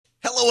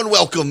Hello and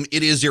welcome.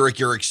 It is Eric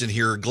Erickson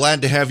here.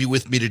 Glad to have you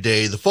with me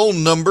today. The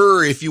phone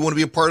number, if you want to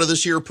be a part of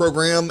this here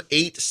program,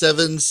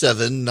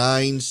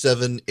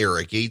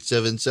 877-97-ERIC,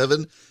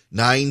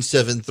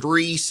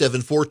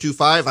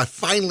 877-973-7425. I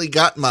finally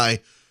got my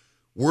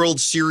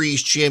World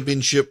Series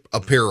Championship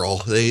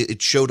apparel.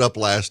 It showed up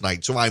last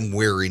night, so I'm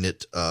wearing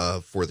it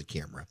for the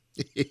camera.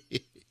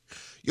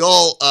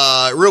 Y'all,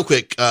 real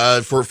quick,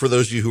 for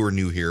those of you who are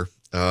new here,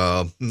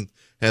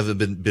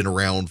 haven't been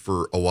around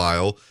for a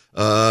while,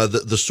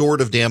 the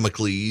sword of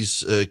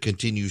Damocles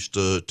continues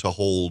to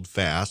hold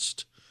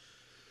fast.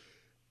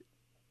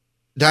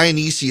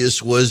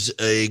 Dionysius was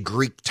a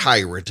Greek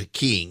tyrant, a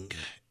king,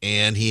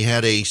 and he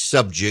had a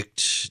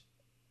subject,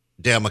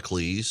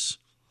 Damocles,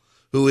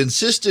 who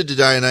insisted to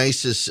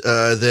Dionysus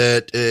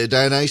that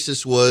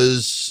Dionysus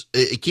was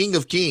a king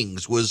of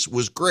kings,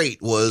 was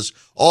great, was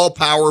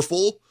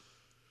all-powerful,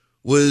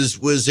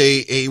 was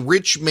a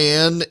rich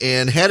man,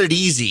 and had it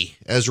easy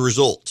as a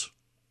result.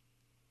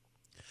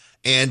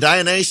 And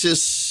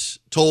Dionysus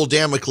told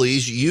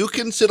Damocles, you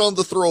can sit on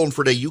the throne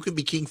for a day, you can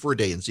be king for a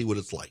day and see what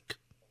it's like.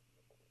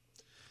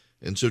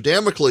 And so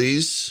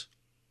Damocles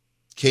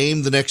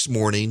came the next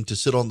morning to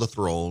sit on the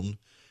throne,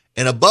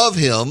 and above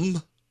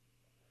him,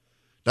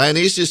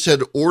 Dionysius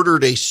had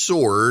ordered a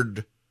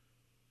sword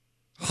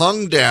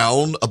hung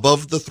down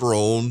above the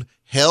throne,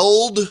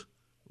 held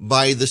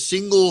by the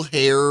single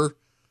hair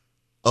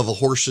of a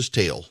horse's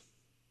tail,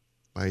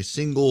 by a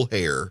single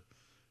hair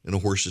in a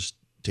horse's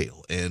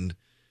tail. And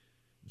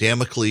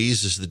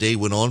Damocles, as the day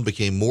went on,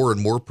 became more and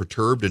more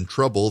perturbed and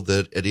troubled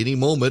that at any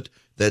moment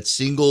that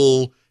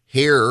single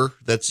hair,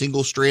 that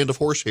single strand of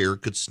horsehair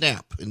could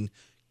snap and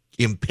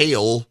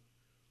impale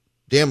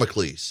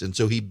Damocles. And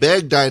so he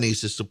begged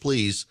Dionysus to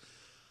please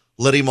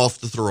let him off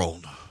the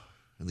throne.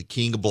 And the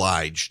king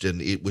obliged,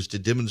 and it was to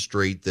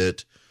demonstrate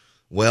that,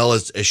 well,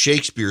 as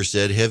Shakespeare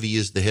said, heavy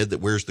is the head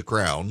that wears the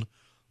crown.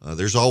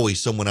 There's always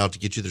someone out to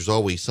get you. There's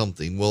always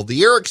something. Well,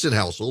 the Erickson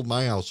household,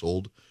 my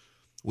household,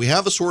 we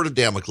have a sword of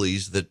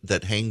Damocles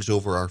that hangs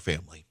over our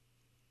family.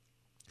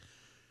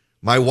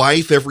 My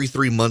wife, every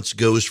 3 months,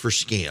 goes for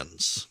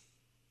scans.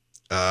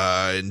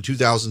 In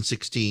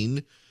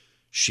 2016,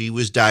 she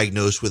was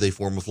diagnosed with a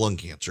form of lung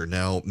cancer.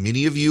 Now,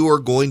 many of you are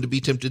going to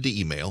be tempted to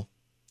email.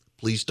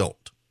 Please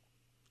don't.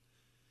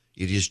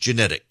 It is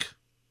genetic.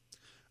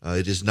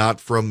 It is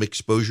not from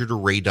exposure to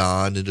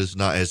radon. It is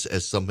not,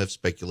 as some have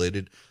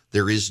speculated.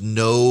 There is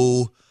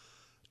no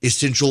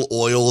essential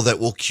oil that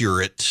will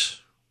cure it.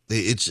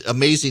 It's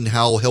amazing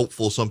how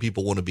helpful some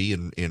people want to be,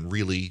 and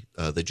really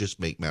they just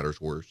make matters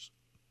worse.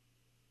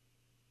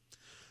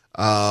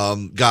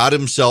 God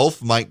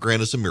himself might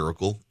grant us a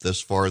miracle. Thus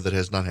far, that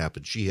has not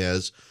happened. She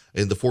has,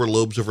 in the 4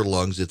 lobes of her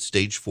lungs, it's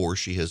stage 4.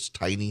 She has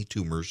tiny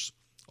tumors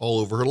all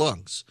over her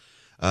lungs.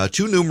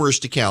 Too numerous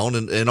to count,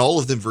 and all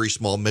of them very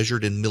small,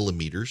 measured in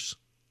millimeters.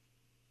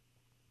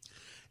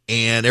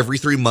 And every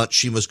 3 months,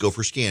 she must go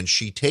for scans.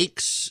 She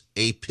takes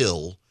a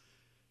pill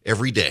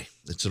every day.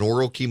 It's an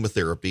oral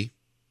chemotherapy.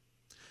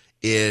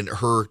 And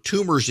her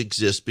tumors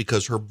exist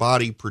because her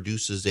body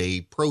produces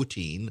a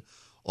protein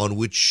on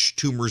which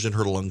tumors in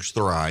her lungs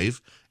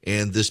thrive.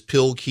 And this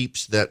pill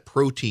keeps that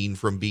protein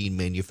from being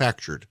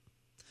manufactured.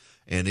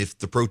 And if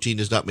the protein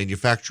is not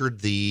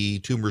manufactured, the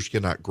tumors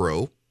cannot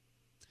grow,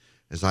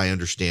 as I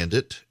understand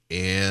it.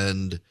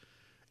 And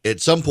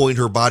at some point,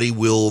 her body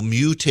will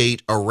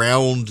mutate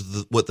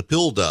around what the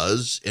pill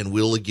does and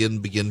will again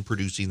begin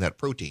producing that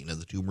protein,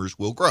 and the tumors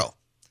will grow.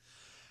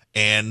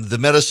 And the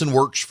medicine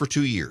works for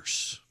 2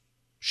 years.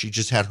 She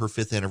just had her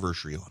 5th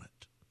anniversary on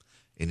it,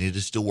 and it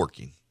is still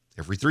working.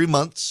 Every 3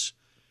 months,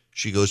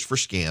 she goes for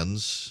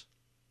scans.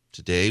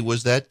 Today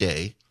was that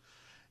day.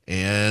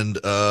 And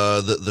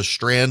the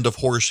strand of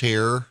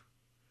horsehair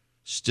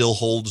still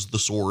holds the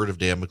sword of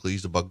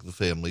Damocles above the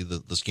family.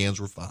 The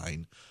scans were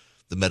fine.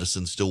 The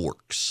medicine still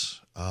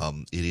works.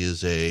 It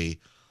is a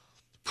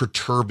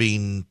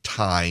perturbing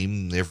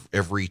time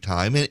every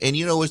time. And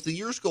you know, as the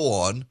years go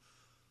on,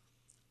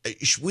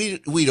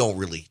 we don't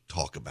really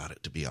talk about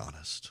it, to be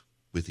honest,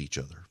 with each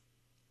other.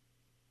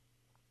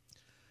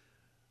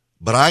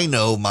 But I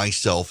know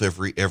myself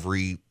every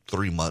 3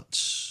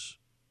 months,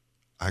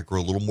 I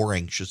grow a little more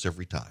anxious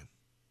every time.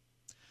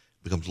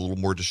 It becomes a little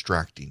more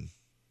distracting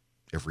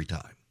every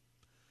time.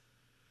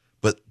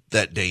 But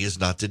that day is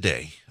not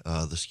today.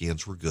 The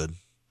scans were good.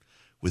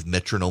 With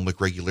metronomic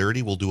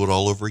regularity, we'll do it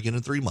all over again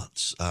in 3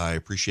 months. I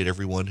appreciate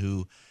everyone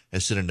who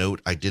has sent a note.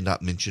 I did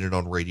not mention it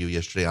on radio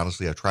yesterday.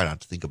 Honestly, I try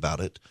not to think about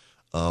it.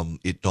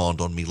 It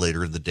dawned on me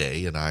later in the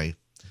day, and I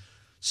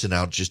sent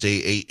out just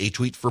a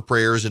tweet for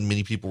prayers, and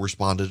many people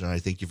responded, and I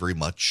thank you very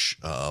much.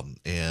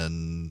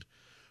 And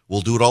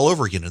we'll do it all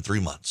over again in 3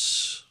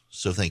 months.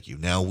 So thank you.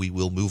 Now we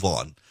will move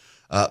on.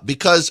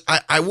 Because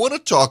I want to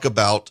talk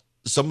about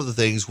some of the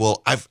things.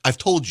 Well, I've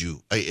told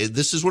you,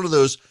 this is one of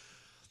those,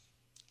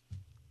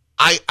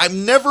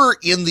 I'm never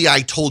in the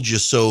I told you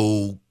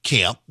so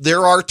camp.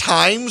 There are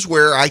times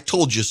where I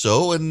told you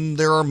so, and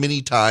there are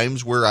many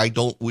times where I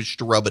don't wish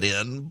to rub it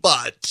in,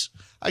 but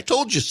I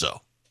told you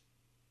so.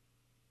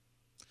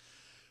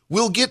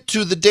 We'll get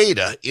to the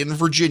data. In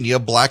Virginia,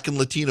 Black and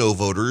Latino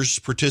voters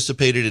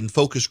participated in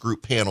focus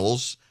group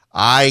panels.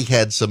 I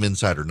had some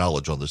insider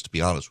knowledge on this, to be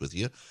honest with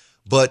you.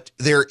 But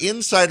their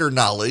insider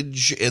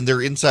knowledge and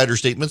their insider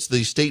statements,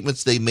 the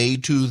statements they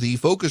made to the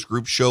focus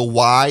group, show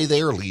why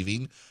they are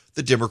leaving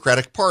the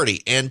Democratic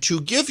Party. And to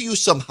give you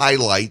some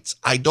highlights,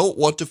 I don't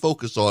want to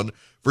focus on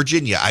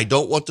Virginia. I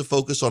don't want to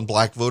focus on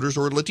Black voters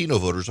or Latino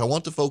voters. I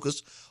want to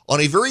focus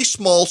on a very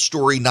small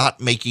story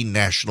not making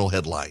national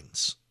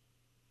headlines.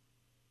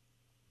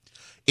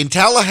 In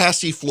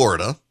Tallahassee,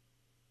 Florida,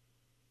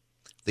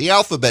 the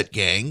Alphabet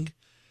Gang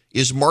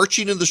is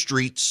marching in the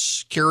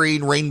streets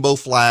carrying rainbow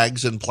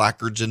flags and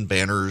placards and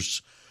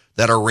banners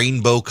that are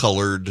rainbow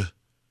colored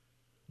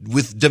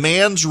with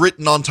demands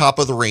written on top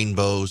of the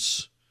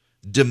rainbows,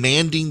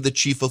 demanding the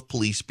chief of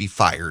police be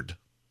fired.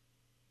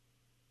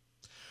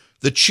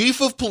 The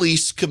chief of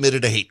police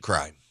committed a hate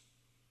crime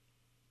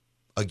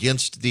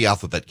against the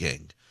Alphabet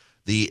Gang,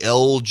 the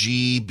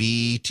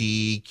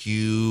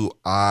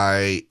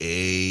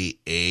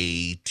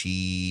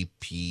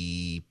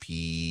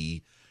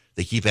LGBTQIAATPP.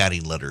 They keep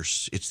adding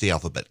letters. It's the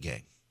Alphabet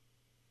Gang.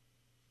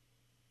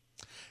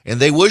 And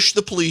they wish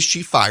the police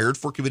chief fired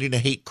for committing a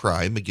hate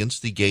crime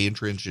against the gay and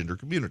transgender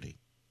community.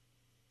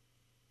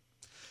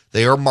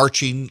 They are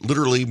marching,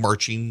 literally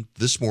marching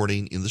this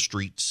morning in the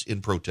streets in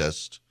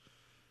protest,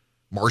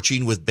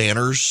 marching with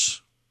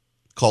banners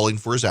calling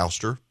for his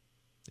ouster,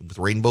 with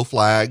rainbow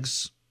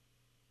flags.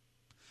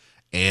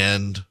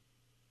 And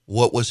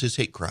what was his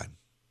hate crime?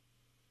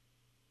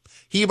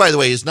 He, by the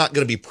way, is not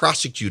going to be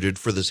prosecuted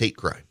for this hate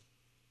crime.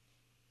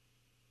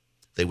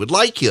 They would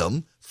like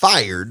him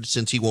fired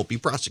since he won't be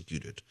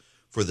prosecuted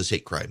for this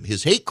hate crime.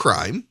 His hate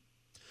crime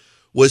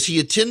was he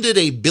attended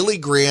a Billy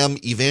Graham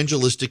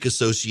Evangelistic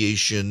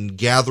Association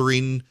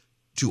gathering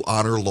to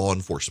honor law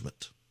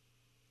enforcement.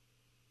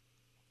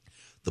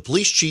 The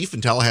police chief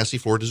in Tallahassee,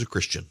 Florida, is a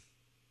Christian.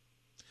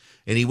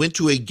 And he went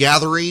to a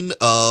gathering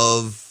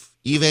of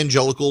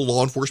evangelical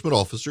law enforcement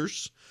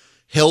officers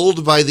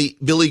held by the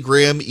Billy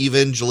Graham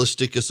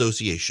Evangelistic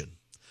Association.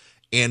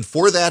 And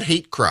for that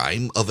hate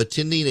crime of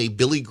attending a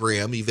Billy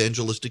Graham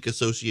Evangelistic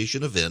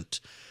Association event,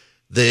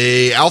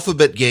 the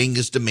Alphabet Gang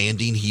is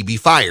demanding he be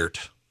fired.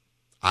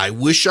 I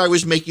wish I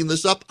was making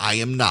this up. I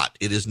am not.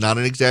 It is not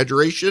an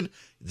exaggeration.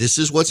 This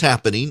is what's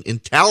happening in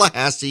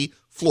Tallahassee,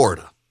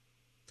 Florida.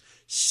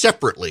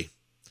 Separately,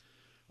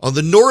 on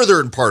the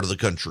northern part of the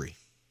country,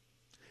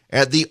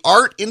 at the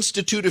Art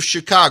Institute of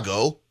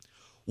Chicago,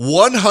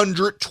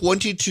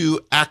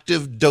 122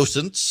 active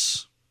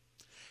docents,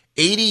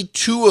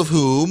 82 of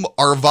whom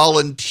are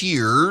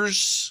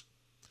volunteers,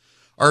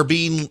 are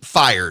being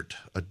fired.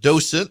 A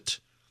docent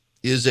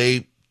is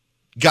a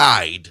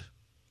guide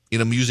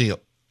in a museum.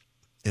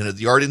 And at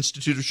the Art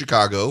Institute of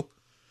Chicago,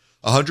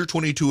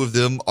 122 of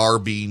them are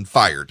being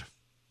fired.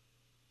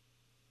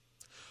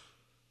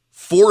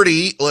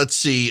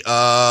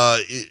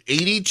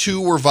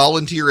 82 were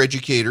volunteer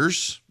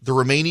educators. The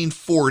remaining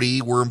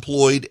 40 were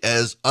employed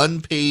as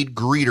unpaid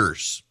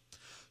greeters.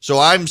 So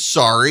I'm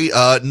sorry,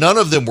 none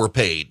of them were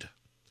paid.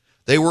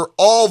 They were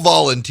all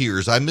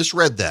volunteers. I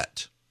misread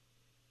that.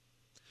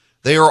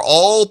 They are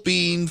all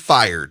being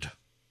fired.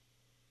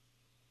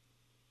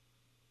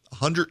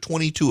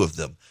 122 of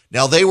them.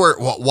 Now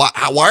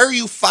why are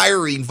you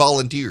firing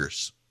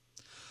volunteers?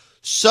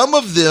 Some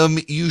of them,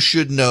 you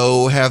should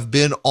know, have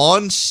been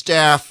on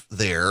staff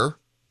there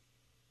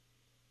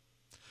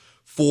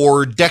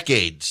for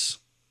decades.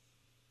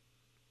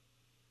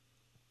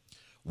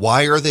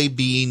 Why are they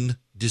being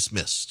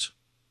dismissed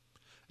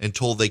and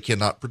told they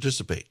cannot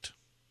participate?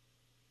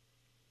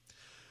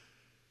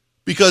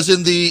 Because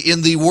in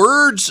the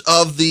words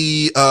of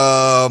the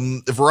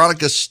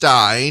Veronica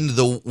Stein,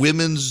 the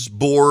Women's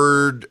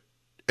Board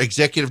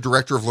Executive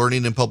Director of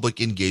Learning and Public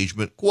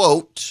Engagement,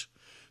 quote,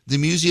 "The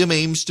museum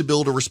aims to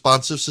build a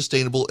responsive,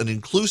 sustainable, and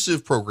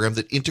inclusive program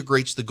that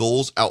integrates the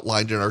goals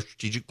outlined in our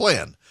strategic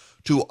plan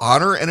to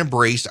honor and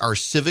embrace our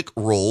civic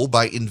role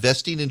by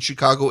investing in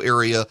Chicago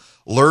area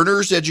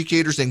learners,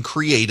 educators, and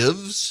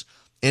creatives,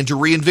 and to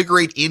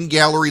reinvigorate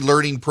in-gallery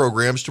learning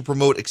programs to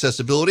promote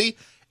accessibility,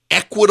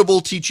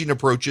 equitable teaching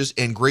approaches,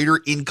 and greater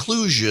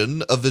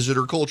inclusion of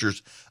visitor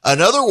cultures."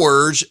 In other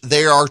words,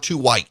 they are too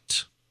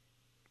white.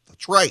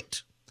 That's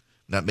right.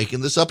 Not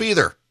making this up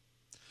either.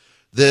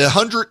 The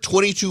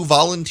 122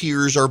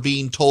 volunteers are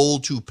being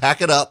told to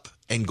pack it up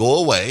and go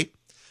away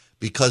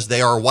because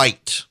they are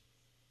white.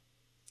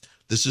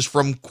 This is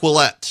from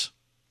Quillette.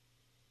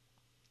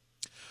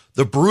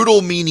 The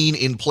brutal meaning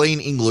in plain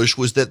English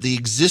was that the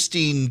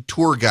existing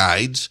tour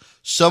guides,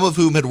 some of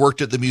whom had worked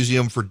at the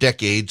museum for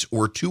decades,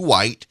 were too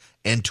white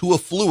and too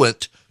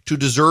affluent to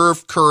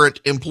deserve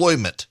current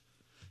employment.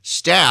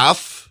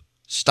 Staff,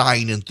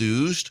 Stein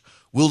enthused,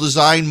 will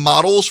design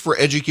models for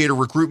educator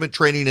recruitment,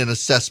 training, and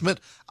assessment,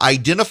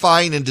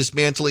 identifying and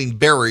dismantling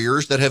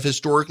barriers that have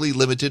historically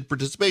limited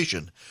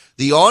participation.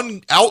 The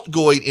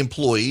outgoing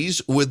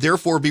employees would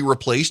therefore be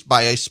replaced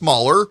by a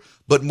smaller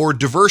but more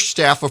diverse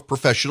staff of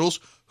professionals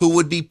who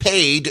would be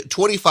paid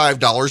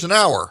 $25 an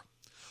hour.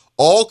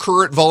 All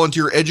current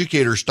volunteer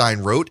educators, Stein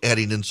wrote,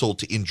 adding insult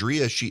to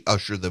injury as she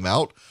ushered them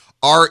out,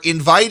 are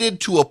invited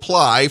to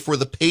apply for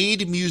the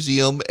paid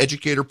museum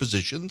educator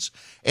positions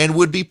and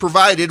would be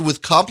provided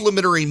with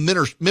complimentary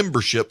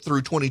membership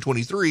through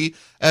 2023,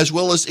 as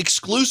well as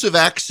exclusive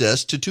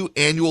access to 2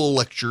 annual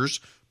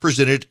lectures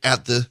presented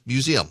at the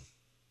museum.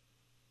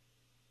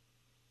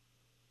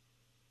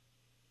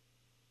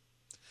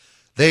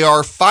 They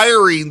are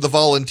firing the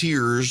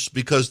volunteers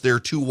because they're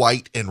too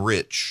white and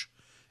rich,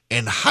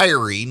 and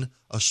hiring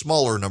a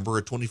smaller number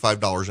at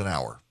 $25 an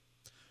hour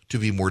to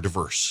be more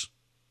diverse.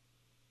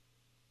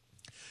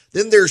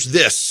 Then there's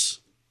this.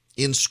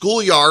 In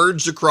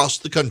schoolyards across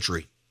the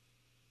country,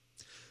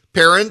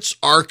 parents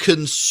are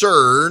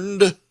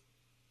concerned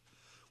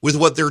with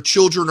what their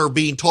children are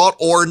being taught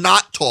or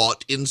not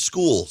taught in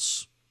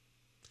schools.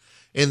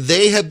 And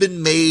they have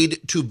been made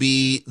to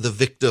be the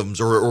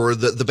victims, or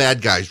the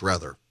bad guys,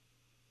 rather.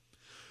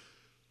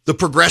 The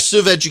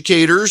progressive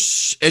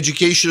educators,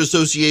 education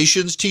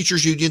associations,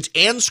 teachers unions,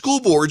 and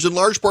school boards in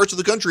large parts of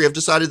the country have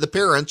decided the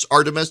parents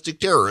are domestic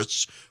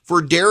terrorists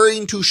for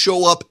daring to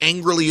show up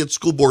angrily at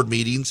school board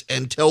meetings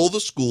and tell the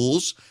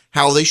schools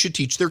how they should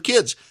teach their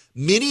kids.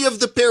 Many of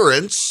the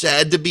parents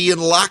had to be in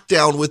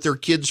lockdown with their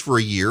kids for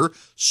a year,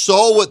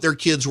 saw what their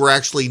kids were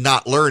actually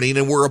not learning,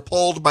 and were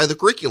appalled by the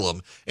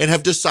curriculum and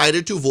have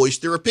decided to voice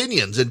their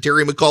opinions. And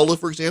Terry McAuliffe,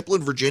 for example,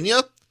 in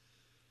Virginia,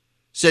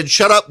 said,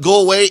 "Shut up,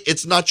 go away,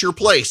 it's not your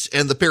place."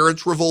 And the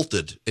parents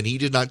revolted, and he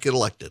did not get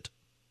elected.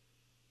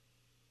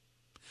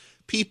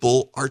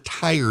 People are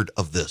tired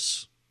of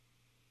this.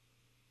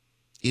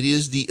 It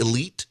is the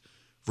elite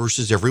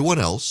versus everyone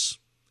else.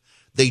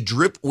 They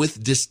drip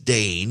with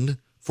disdain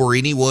for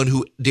anyone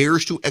who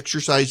dares to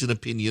exercise an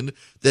opinion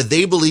that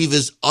they believe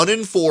is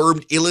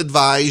uninformed,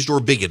 ill-advised,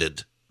 or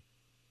bigoted.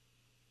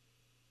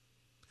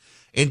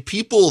 And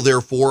people,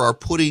 therefore, are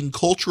putting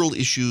cultural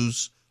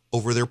issues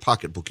over their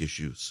pocketbook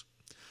issues.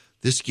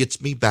 This gets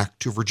me back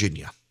to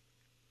Virginia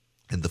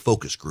and the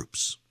focus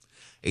groups.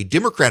 A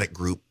Democratic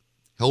group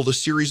held a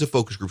series of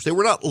focus groups. They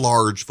were not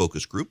large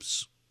focus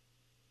groups,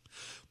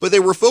 but they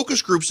were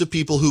focus groups of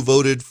people who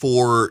voted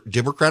for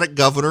Democratic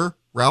Governor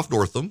Ralph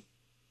Northam,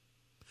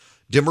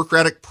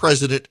 Democratic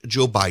President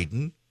Joe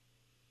Biden,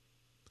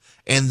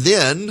 and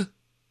then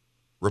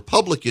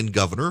Republican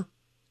Governor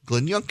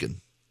Glenn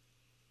Youngkin.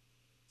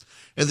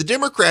 And the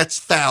Democrats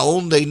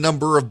found a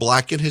number of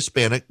Black and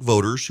Hispanic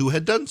voters who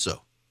had done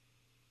so.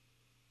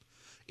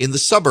 In the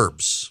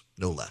suburbs,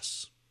 no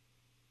less.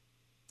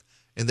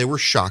 And they were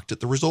shocked at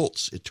the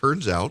results. It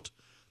turns out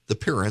the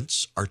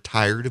parents are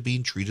tired of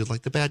being treated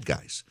like the bad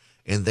guys,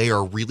 and they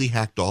are really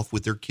hacked off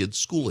with their kids'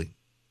 schooling.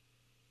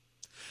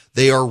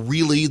 They are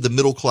really, the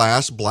middle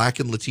class, Black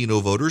and Latino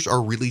voters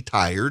are really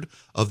tired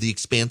of the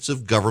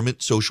expansive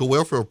government social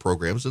welfare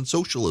programs and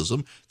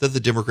socialism that the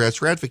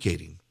Democrats are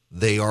advocating.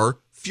 They are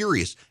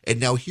furious. And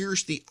now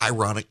here's the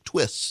ironic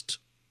twist.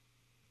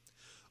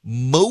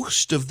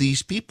 Most of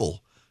these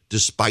people,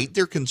 despite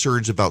their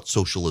concerns about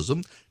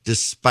socialism,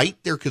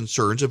 despite their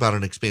concerns about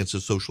an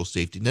expansive social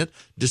safety net,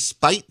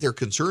 despite their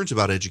concerns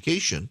about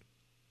education,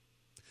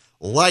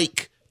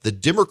 like the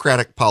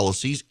Democratic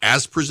policies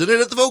as presented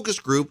at the focus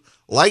group,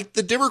 like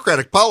the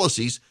Democratic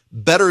policies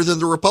better than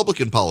the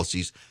Republican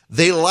policies.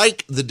 They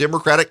like the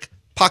Democratic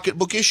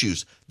pocketbook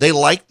issues. They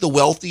like the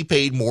wealthy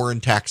paid more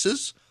in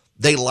taxes.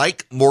 They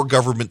like more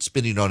government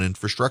spending on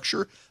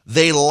infrastructure.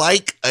 They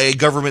like a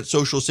government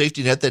social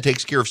safety net that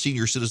takes care of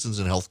senior citizens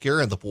and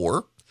healthcare and the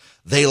poor.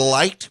 They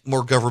liked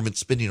more government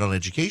spending on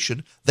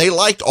education. They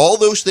liked all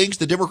those things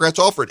the Democrats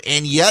offered,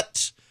 and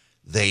yet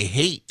they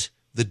hate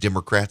the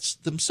Democrats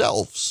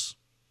themselves.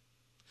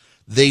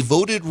 They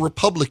voted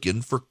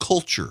Republican for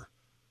culture,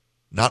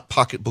 not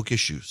pocketbook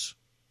issues.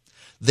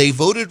 They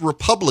voted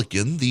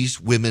Republican, these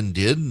women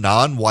did,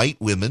 non-white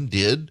women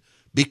did,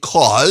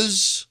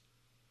 because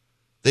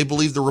they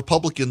believe the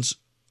Republicans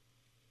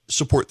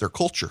support their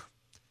culture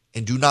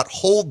and do not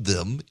hold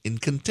them in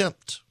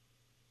contempt.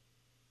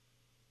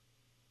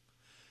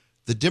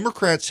 The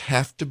Democrats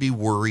have to be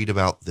worried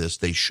about this.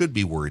 They should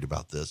be worried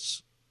about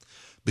this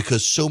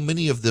because so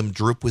many of them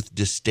drip with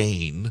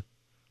disdain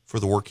for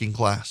the working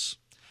class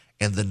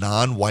and the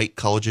non-white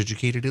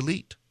college-educated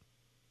elite.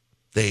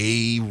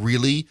 They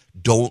really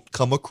don't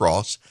come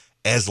across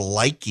as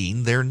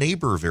liking their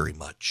neighbor very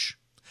much.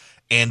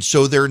 And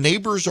so their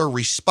neighbors are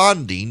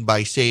responding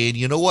by saying,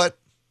 you know what?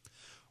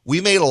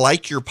 We may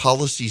like your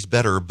policies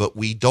better, but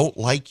we don't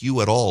like you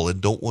at all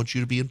and don't want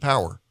you to be in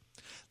power.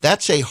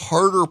 That's a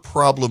harder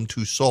problem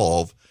to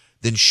solve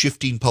than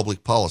shifting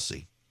public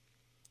policy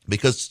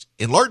because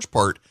in large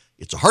part,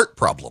 it's a heart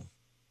problem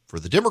for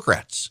the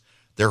Democrats.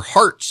 Their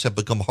hearts have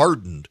become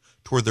hardened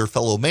toward their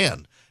fellow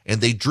man,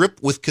 and they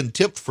drip with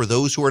contempt for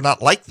those who are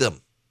not like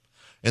them.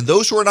 And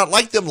those who are not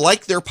like them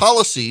like their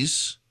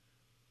policies,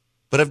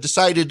 but have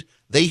decided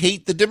they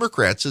hate the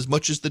Democrats as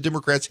much as the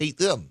Democrats hate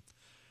them.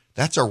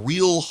 That's a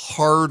real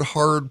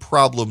hard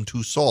problem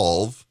to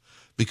solve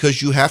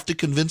because you have to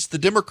convince the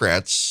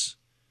Democrats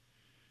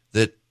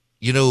that,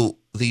 you know,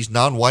 these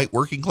non-white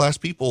working class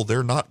people,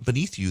 they're not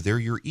beneath you. They're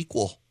your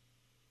equal.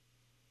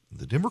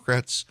 The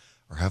Democrats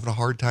are having a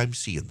hard time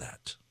seeing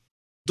that.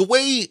 The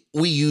way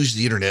we use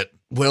the internet,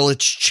 well,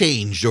 it's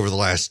changed over the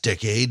last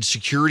decade.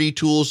 Security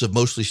tools have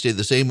mostly stayed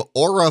the same.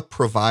 Aura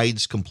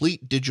provides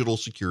complete digital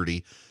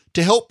security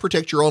to help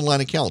protect your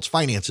online accounts,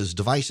 finances,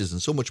 devices, and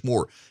so much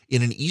more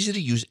in an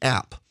easy-to-use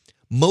app.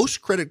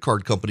 Most credit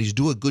card companies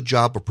do a good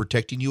job of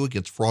protecting you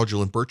against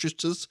fraudulent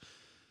purchases.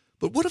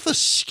 But what if a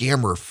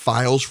scammer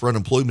files for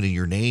unemployment in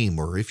your name,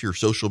 or if your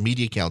social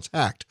media account's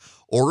hacked?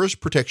 Aura's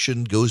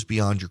protection goes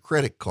beyond your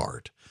credit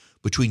card.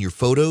 Between your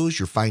photos,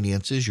 your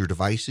finances, your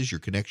devices, your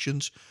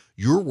connections,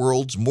 your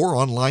world's more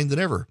online than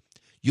ever.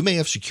 You may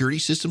have security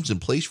systems in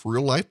place for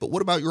real life, but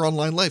what about your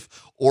online life?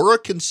 Aura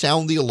can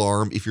sound the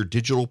alarm if your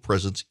digital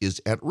presence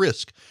is at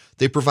risk.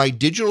 They provide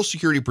digital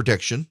security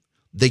protection.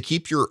 They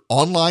keep your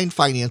online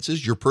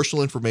finances, your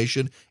personal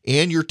information,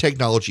 and your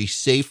technology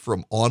safe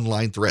from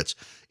online threats.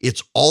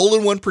 It's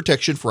all-in-one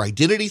protection for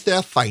identity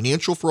theft,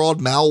 financial fraud,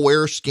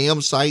 malware,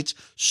 scam sites,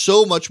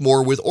 so much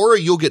more. With Aura,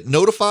 you'll get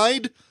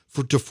notified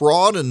to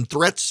fraud and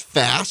threats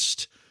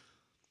fast.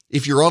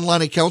 If your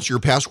online accounts, your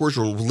passwords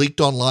are leaked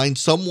online,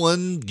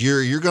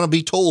 you're going to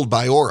be told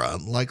by Aura.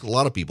 Like a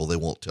lot of people, they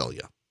won't tell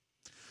you.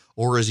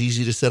 Aura is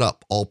easy to set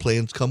up. All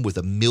plans come with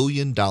 $1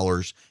 million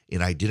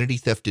in identity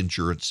theft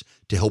insurance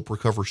to help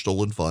recover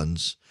stolen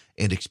funds,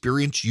 and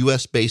experienced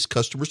U.S.-based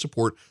customer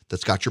support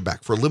that's got your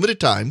back. For a limited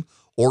time,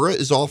 Aura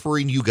is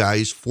offering you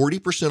guys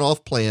 40%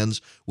 off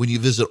plans when you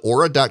visit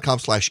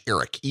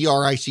aura.com/Eric,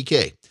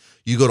 E-R-I-C-K.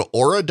 You go to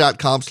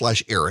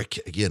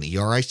aura.com/Eric, again,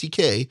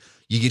 E-R-I-C-K.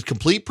 You get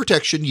complete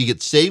protection. You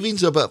get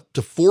savings of up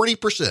to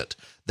 40%.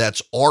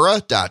 That's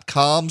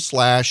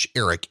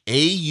aura.com/Eric,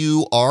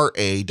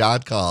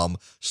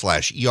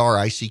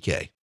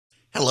 aura.com/ERICK.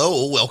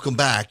 Hello, welcome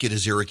back. It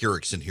is Eric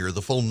Erickson here.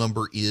 The phone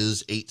number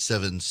is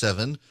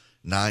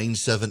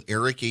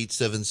 877-97-ERIC,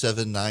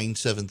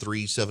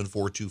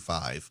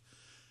 877-973-7425.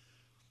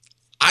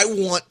 I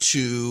want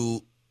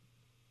to,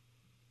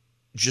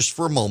 just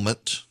for a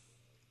moment,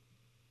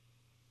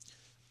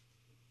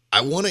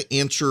 I want to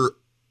answer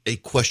a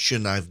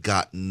question I've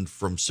gotten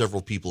from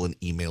several people in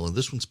email, and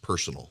this one's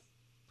personal.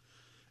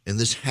 And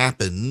this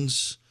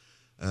happens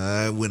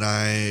when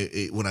I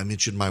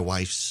mentioned my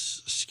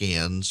wife's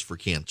scans for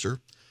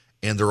cancer,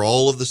 and they're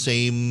all of the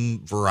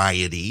same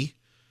variety,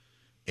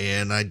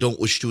 and I don't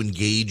wish to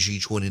engage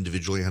each one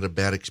individually. I had a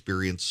bad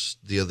experience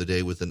the other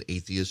day with an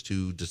atheist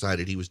who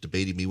decided he was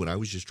debating me when I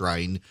was just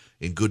trying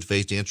in good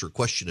faith to answer a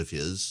question of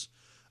his.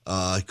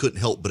 I couldn't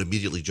help but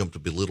immediately jump to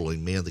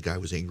belittling. Man, the guy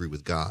was angry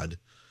with God.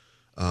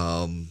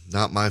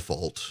 Not my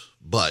fault,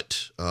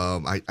 but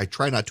I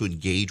try not to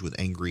engage with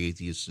angry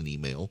atheists in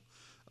email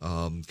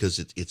because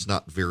it's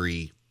not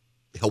very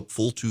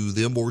helpful to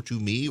them or to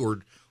me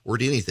or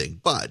to anything.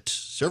 But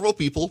several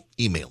people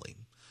emailing.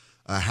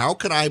 How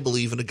can I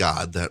believe in a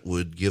God that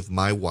would give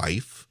my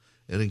wife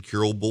an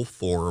incurable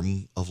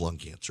form of lung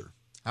cancer?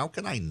 How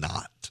can I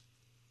not?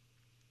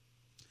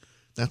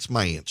 That's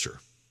my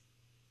answer.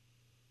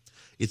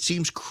 It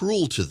seems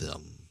cruel to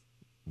them.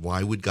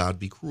 Why would God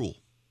be cruel?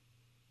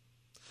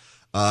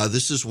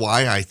 This is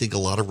why I think a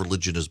lot of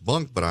religion is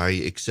bunk, but I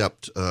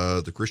accept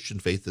the Christian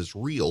faith as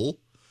real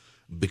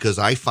because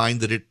I find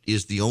that it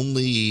is the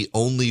only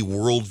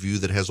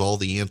worldview that has all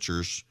the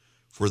answers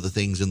for the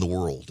things in the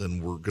world.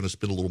 And we're going to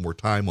spend a little more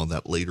time on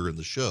that later in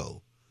the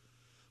show.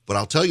 But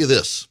I'll tell you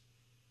this.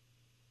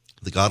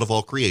 The God of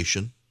all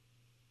creation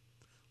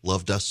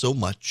loved us so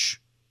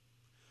much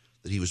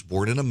that he was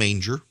born in a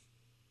manger,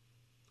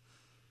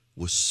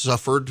 was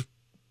suffered,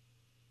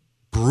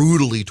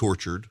 brutally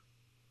tortured,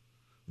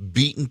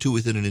 beaten to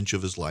within an inch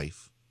of his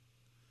life,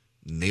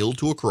 nailed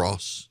to a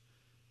cross,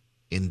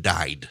 and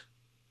died,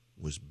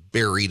 was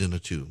buried in a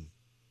tomb,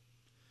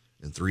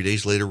 and 3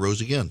 days later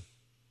rose again.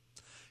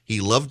 He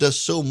loved us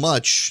so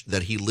much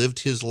that he lived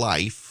his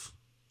life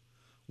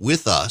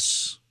with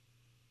us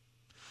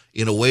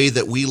in a way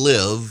that we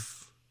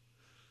live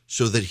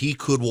so that he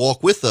could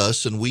walk with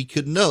us and we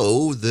could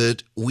know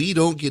that we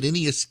don't get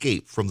any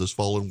escape from this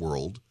fallen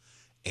world,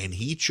 and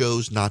he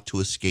chose not to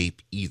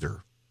escape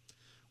either.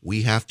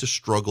 We have to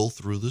struggle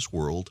through this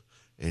world,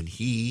 and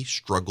he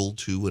struggled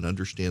too and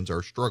understands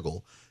our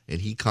struggle,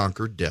 and he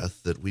conquered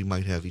death that we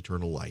might have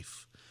eternal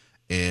life.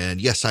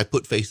 And yes, I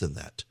put faith in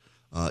that.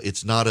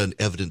 It's not an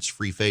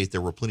evidence-free faith.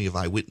 There were plenty of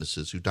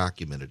eyewitnesses who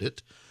documented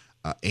it,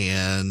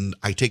 and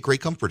I take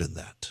great comfort in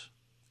that.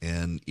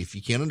 And if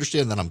you can't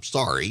understand that, I'm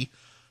sorry,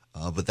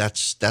 but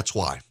that's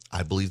why.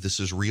 I believe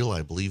this is real.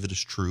 I believe it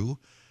is true,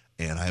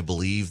 and I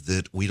believe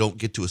that we don't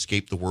get to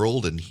escape the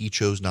world, and he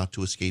chose not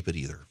to escape it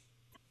either.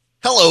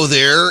 Hello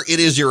there. It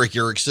is Eric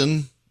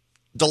Erickson.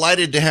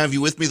 Delighted to have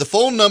you with me. The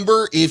phone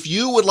number, if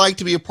you would like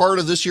to be a part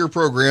of this here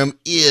program,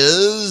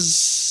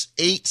 is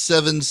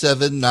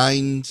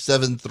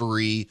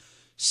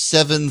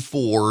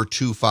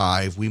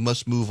 877-973-7425. We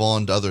must move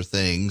on to other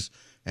things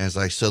as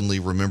I suddenly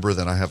remember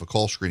that I have a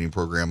call screening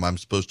program I'm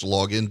supposed to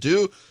log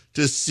into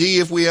to see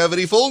if we have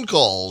any phone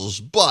calls.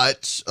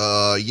 But,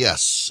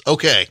 yes.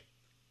 Okay.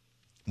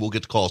 We'll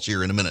get to calls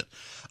here in a minute.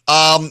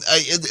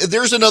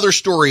 There's another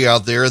story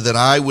out there that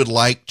I would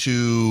like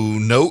to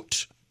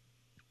note,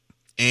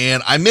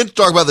 and I meant to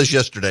talk about this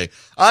yesterday.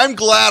 I'm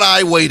glad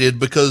I waited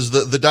because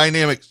the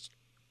dynamics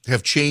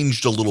have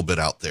changed a little bit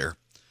out there.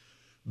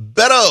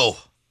 Beto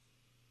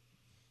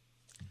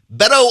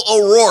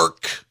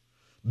O'Rourke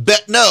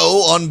bet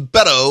no on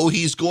Beto.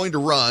 He's going to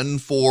run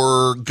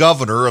for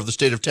governor of the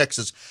state of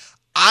Texas.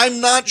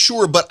 I'm not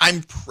sure, but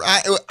I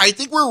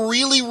think we're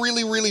really,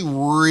 really, really,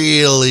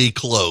 really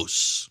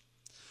close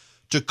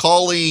to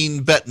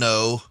calling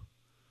Beto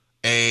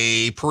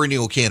a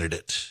perennial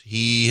candidate.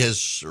 He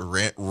has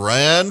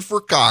ran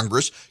for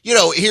Congress. You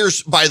know,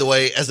 here's, by the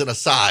way, as an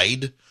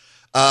aside,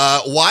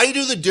 why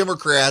do the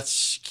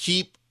Democrats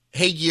keep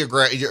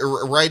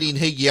writing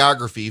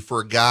hagiography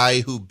for a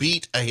guy who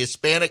beat a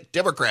Hispanic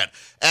Democrat?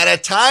 At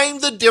a time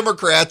the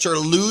Democrats are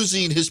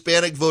losing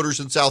Hispanic voters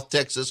in South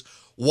Texas,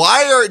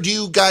 why do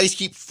you guys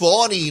keep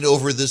fawning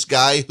over this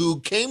guy who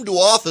came to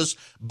office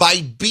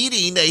by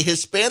beating a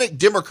Hispanic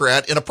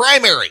Democrat in a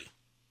primary?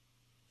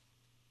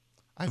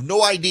 I have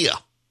no idea.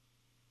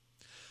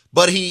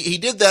 But he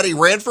did that. He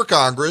ran for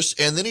Congress,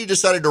 and then he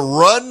decided to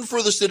run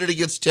for the Senate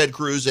against Ted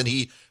Cruz, and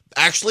he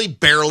actually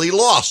barely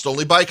lost,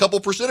 only by a couple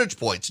percentage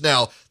points.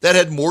 Now, that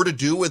had more to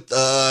do with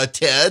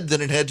Ted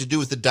than it had to do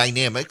with the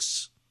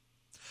dynamics.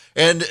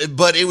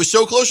 But it was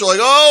so close. You're like,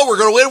 oh, we're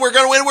going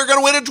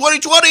to win in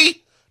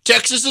 2020.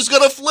 Texas is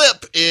going to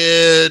flip.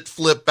 It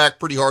flipped back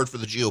pretty hard for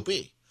the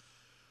GOP.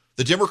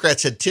 The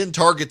Democrats had 10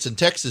 targets in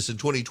Texas in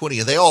 2020,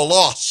 and they all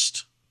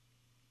lost.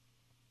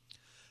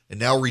 And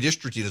now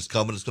redistricting has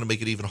come, and it's going to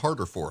make it even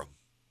harder for them.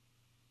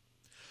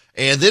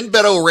 And then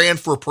Beto ran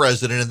for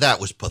president, and that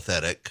was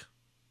pathetic.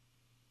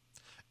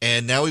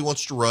 And now he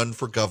wants to run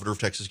for governor of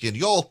Texas again.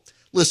 Y'all,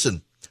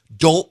 listen,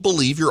 don't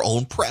believe your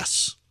own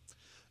press.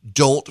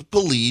 Don't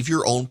believe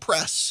your own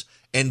press.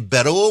 And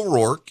Beto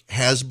O'Rourke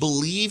has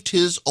believed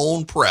his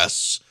own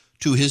press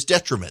to his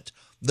detriment.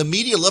 The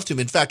media loved him.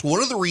 In fact,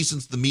 one of the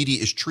reasons the media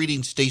is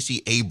treating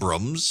Stacey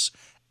Abrams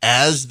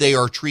as they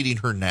are treating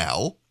her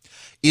now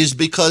is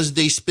because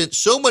they spent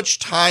so much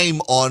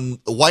time on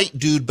white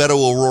dude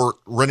Beto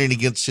O'Rourke running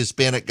against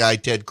Hispanic guy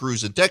Ted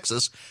Cruz in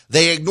Texas.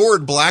 They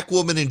ignored black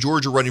woman in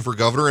Georgia running for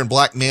governor and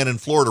black man in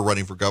Florida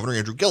running for governor,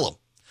 Andrew Gillum.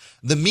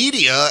 The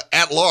media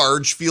at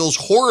large feels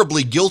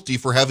horribly guilty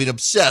for having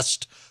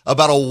obsessed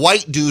about a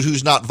white dude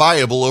who's not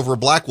viable over a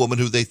black woman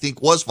who they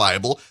think was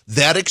viable.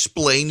 That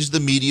explains the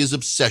media's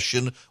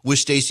obsession with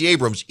Stacey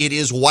Abrams. It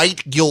is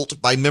white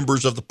guilt by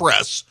members of the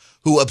press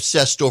who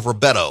obsessed over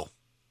Beto.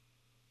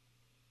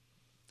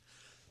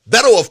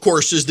 Beto, of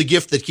course, is the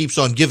gift that keeps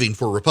on giving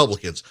for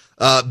Republicans.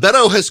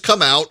 Beto has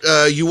come out,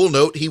 you will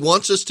note, he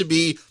wants us to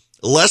be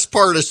less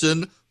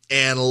partisan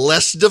and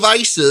less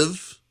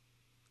divisive.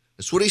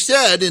 That's what he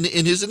said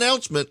in his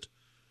announcement.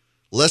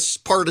 Less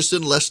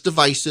partisan, less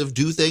divisive,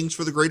 do things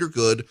for the greater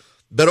good.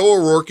 Beto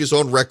O'Rourke is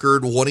on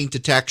record wanting to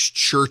tax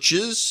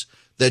churches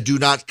that do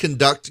not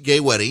conduct gay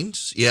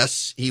weddings.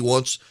 Yes, he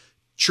wants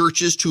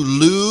churches to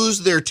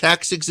lose their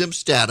tax-exempt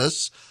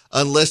status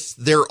unless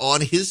they're on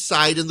his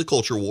side in the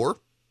culture war.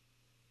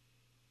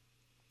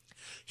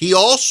 He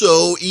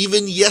also,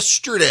 even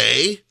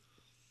yesterday,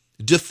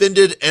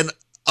 defended an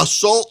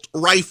assault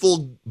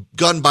rifle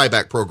gun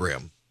buyback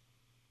program.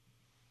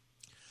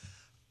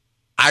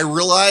 I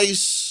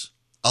realize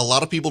a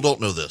lot of people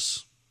don't know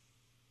this,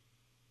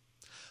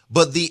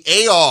 but the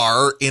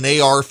AR in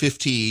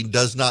AR-15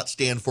 does not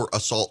stand for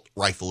assault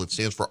rifle. It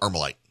stands for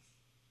Armalite.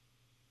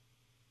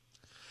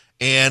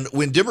 And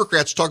when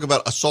Democrats talk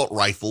about assault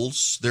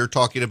rifles, they're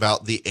talking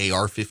about the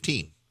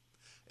AR-15,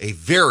 a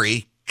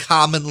very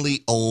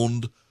commonly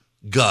owned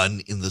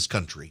gun in this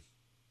country.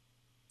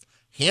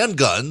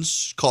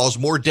 Handguns cause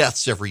more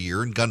deaths every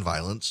year in gun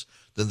violence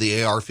than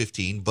the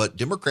AR-15, but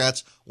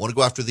Democrats want to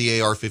go after the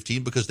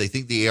AR-15 because they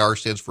think the AR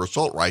stands for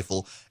assault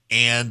rifle,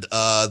 and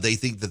they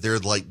think that they're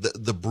like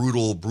the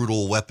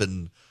brutal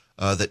weapon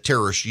that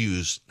terrorists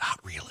use. Not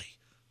really,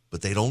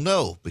 but they don't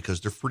know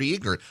because they're pretty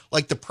ignorant.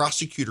 Like the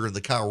prosecutor in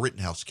the Kyle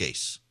Rittenhouse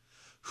case,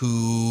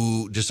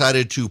 who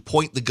decided to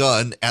point the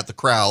gun at the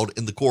crowd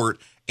in the court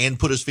and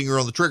put his finger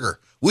on the trigger,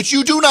 which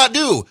you do not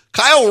do.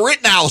 Kyle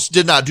Rittenhouse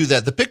did not do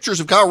that. The pictures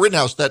of Kyle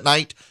Rittenhouse that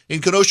night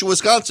in Kenosha,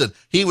 Wisconsin,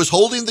 he was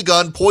holding the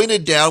gun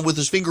pointed down with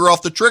his finger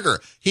off the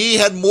trigger. He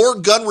had more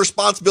gun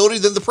responsibility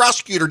than the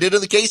prosecutor did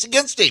in the case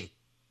against him.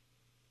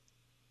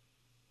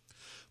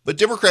 But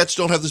Democrats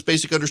don't have this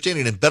basic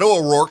understanding, and Beto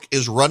O'Rourke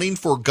is running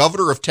for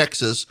governor of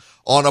Texas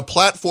on a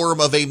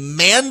platform of a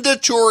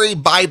mandatory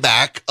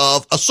buyback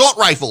of assault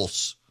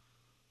rifles,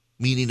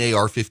 meaning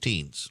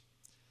AR-15s,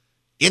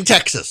 in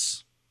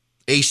Texas,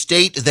 a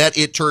state that,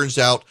 it turns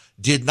out,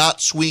 did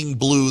not swing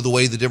blue the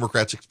way the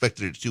Democrats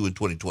expected it to in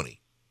 2020.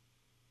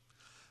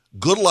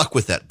 Good luck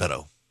with that,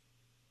 Beto.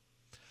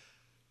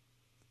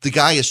 The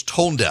guy is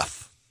tone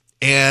deaf,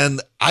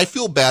 and I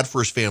feel bad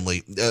for his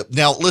family.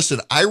 Now, listen,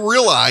 I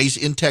realize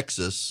in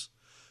Texas,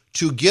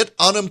 to get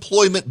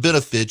unemployment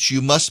benefits,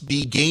 you must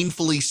be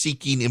gainfully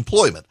seeking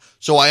employment.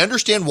 So I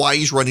understand why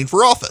he's running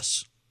for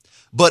office.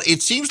 But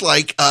it seems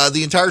like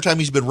the entire time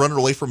he's been running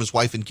away from his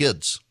wife and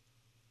kids.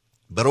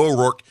 Beto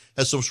O'Rourke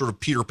has some sort of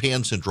Peter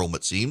Pan syndrome,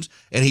 it seems,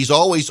 and he's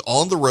always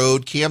on the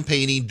road,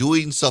 campaigning,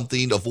 doing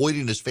something,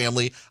 avoiding his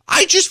family.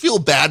 I just feel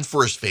bad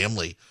for his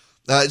family.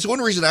 It's one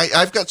reason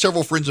I've got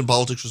several friends in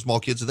politics with small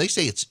kids, and they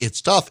say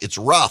it's tough, it's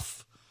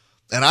rough.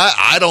 And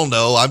I don't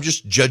know. I'm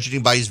just judging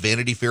him by his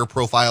Vanity Fair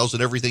profiles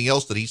and everything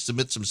else that he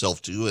submits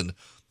himself to, and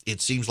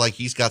it seems like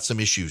he's got some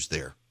issues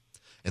there,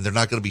 and they're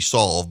not going to be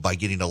solved by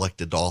getting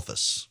elected to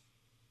office.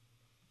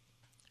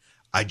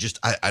 I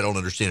don't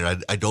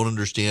understand it. I don't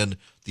understand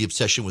the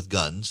obsession with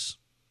guns.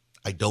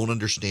 I don't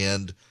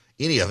understand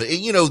any of it. And,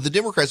 you know, the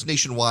Democrats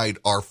nationwide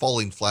are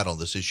falling flat on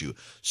this issue.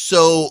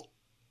 So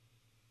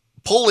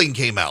polling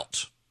came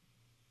out.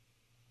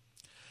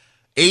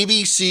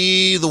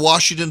 ABC, the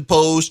Washington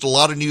Post, a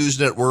lot of news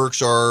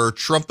networks are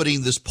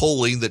trumpeting this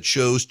polling that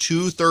shows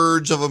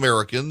 2/3 of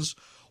Americans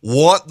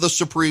want the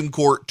Supreme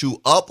Court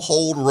to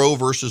uphold Roe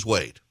versus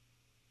Wade.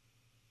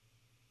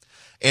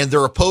 And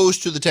they're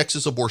opposed to the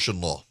Texas abortion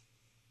law.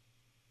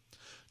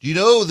 Do you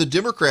know the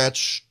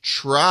Democrats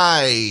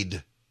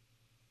tried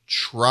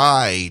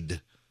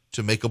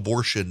to make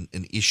abortion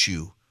an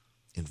issue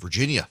in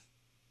Virginia?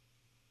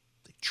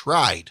 They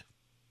tried.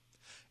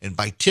 And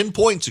by 10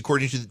 points,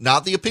 according to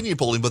not the opinion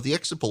polling, but the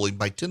exit polling,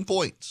 by 10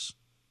 points,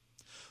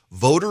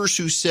 voters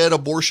who said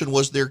abortion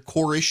was their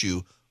core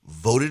issue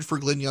voted for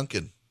Glenn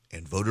Youngkin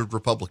and voted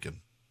Republican.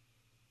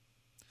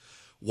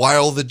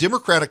 While the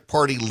Democratic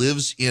Party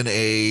lives in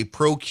a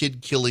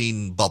pro-kid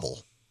killing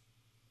bubble,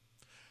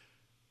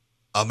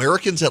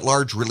 Americans at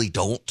large really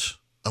don't,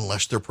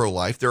 unless they're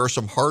pro-life. There are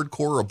some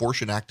hardcore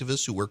abortion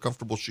activists who wear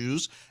comfortable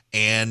shoes,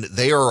 and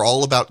they are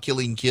all about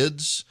killing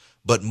kids.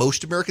 But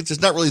most Americans,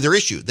 it's not really their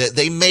issue.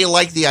 They may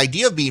like the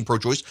idea of being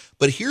pro-choice,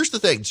 but here's the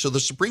thing. So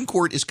the Supreme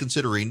Court is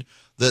considering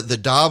the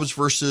Dobbs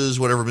versus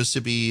whatever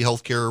Mississippi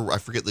healthcare, I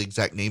forget the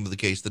exact name of the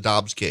case, the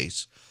Dobbs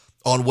case,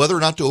 on whether or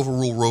not to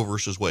overrule Roe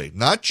versus Wade.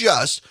 Not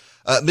just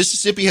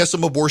Mississippi has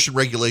some abortion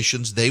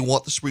regulations they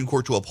want the Supreme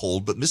Court to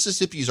uphold, but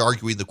Mississippi is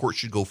arguing the court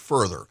should go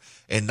further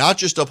and not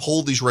just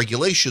uphold these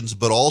regulations,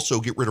 but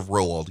also get rid of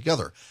Roe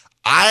altogether.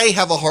 I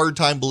have a hard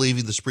time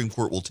believing the Supreme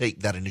Court will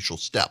take that initial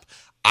step.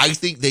 I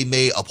think they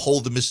may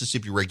uphold the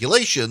Mississippi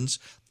regulations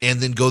and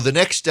then go the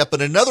next step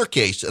in another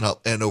case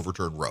and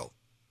overturn Roe.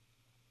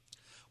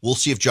 We'll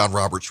see if John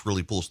Roberts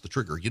really pulls the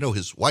trigger. You know,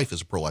 his wife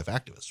is a pro-life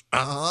activist.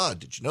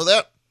 Did you know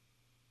that?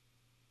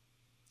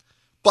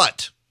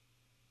 But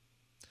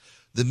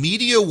the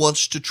media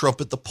wants to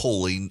trumpet the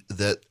polling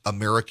that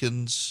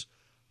Americans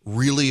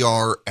really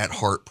are at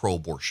heart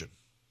pro-abortion.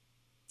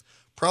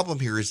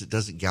 Problem here is it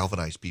doesn't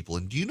galvanize people.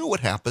 And do you know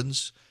what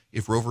happens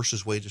if Roe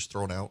versus Wade is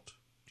thrown out?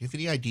 Do you have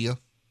any idea?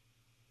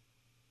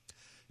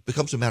 It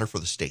becomes a matter for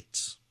the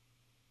states.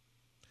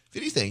 If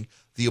anything,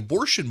 the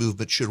abortion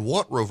movement should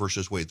want Roe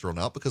versus Wade thrown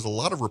out because a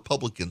lot of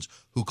Republicans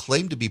who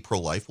claim to be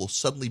pro-life will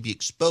suddenly be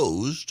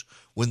exposed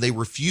when they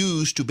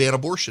refuse to ban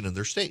abortion in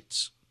their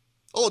states.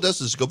 All it does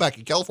is go back.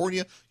 In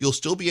California, you'll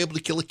still be able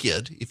to kill a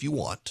kid if you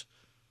want.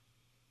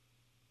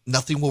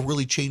 Nothing will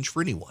really change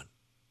for anyone.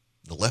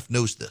 The left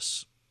knows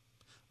this,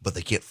 but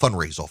they can't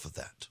fundraise off of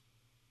that.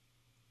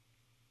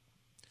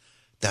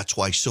 That's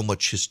why so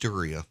much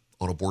hysteria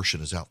on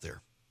abortion is out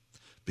there,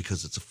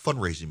 because it's a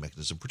fundraising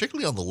mechanism,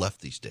 particularly on the left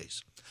these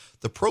days.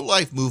 The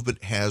pro-life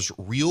movement has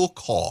real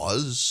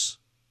cause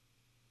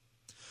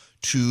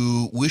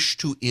to wish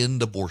to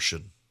end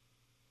abortion.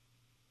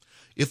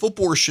 If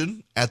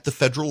abortion at the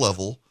federal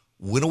level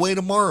went away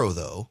tomorrow,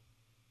 though,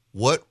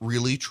 what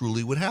really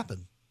truly would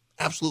happen?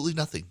 Absolutely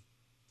nothing.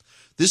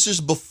 This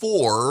is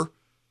before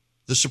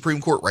the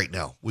Supreme Court right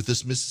now with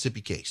this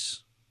Mississippi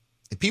case.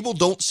 And people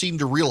don't seem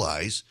to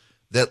realize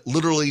that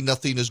literally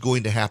nothing is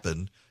going to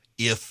happen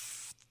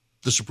if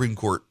the Supreme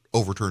Court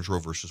overturns Roe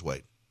versus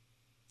Wade.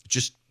 It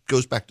just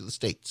goes back to the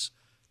states.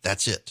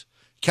 That's it.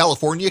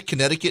 California,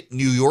 Connecticut,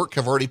 New York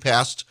have already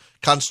passed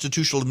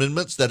constitutional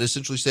amendments that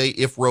essentially say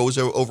if Roe is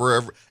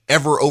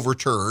ever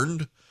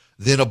overturned,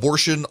 then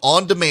abortion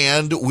on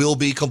demand will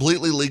be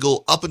completely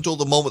legal up until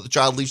the moment the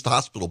child leaves the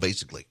hospital,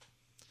 basically.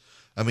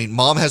 I mean,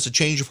 mom has a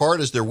change of heart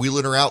as they're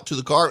wheeling her out to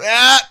the car.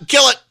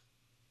 Kill it.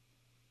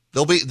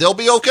 They'll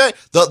be okay.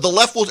 The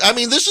left will, I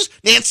mean, this is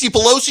Nancy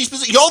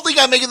Pelosi's, y'all think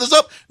I'm making this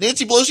up?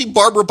 Nancy Pelosi,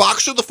 Barbara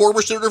Boxer, the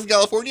former senator from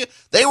California,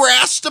 they were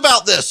asked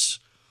about this,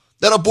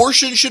 that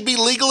abortion should be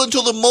legal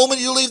until the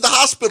moment you leave the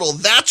hospital.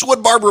 That's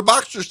what Barbara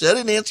Boxer said,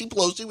 and Nancy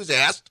Pelosi was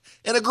asked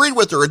and agreed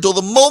with her. Until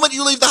the moment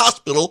you leave the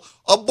hospital,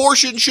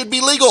 abortion should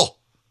be legal.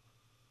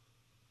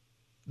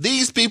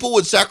 These people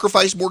would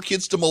sacrifice more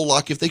kids to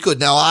Moloch if they could.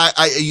 Now,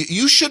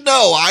 you should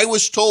know, I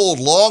was told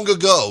long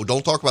ago,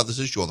 don't talk about this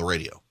issue on the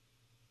radio.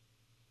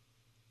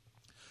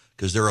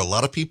 Because there are a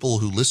lot of people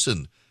who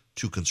listen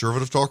to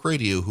conservative talk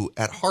radio who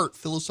at heart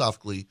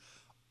philosophically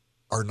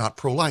are not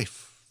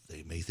pro-life.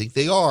 They may think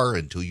they are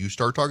until you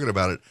start talking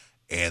about it,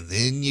 and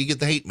then you get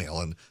the hate mail.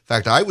 And in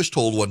fact, I was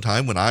told one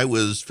time when I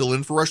was filling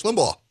in for Rush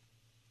Limbaugh,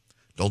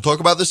 don't talk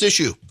about this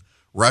issue.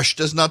 Rush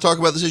does not talk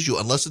about this issue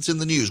unless it's in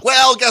the news.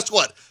 Well, guess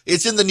what?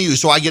 It's in the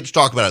news, so I get to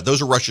talk about it.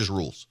 Those are Rush's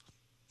rules.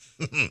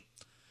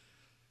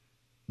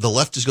 The the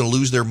left is going to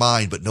lose their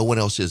mind, but no one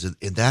else is.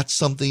 And that's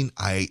something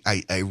I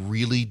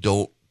really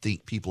don't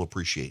think people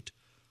appreciate.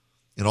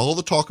 And all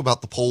the talk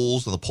about the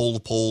polls and the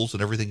polls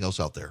and everything else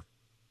out there.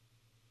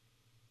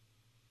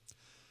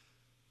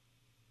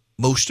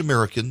 Most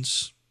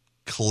Americans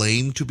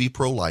claim to be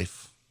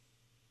pro-life,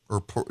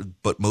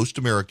 but most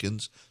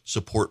Americans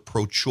support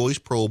pro-choice,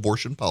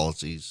 pro-abortion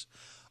policies,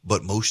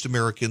 but most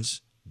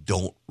Americans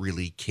don't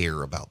really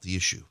care about the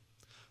issue.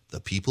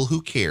 The people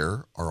who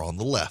care are on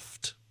the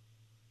left,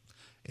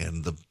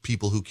 and the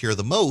people who care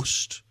the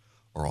most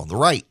are on the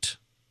right.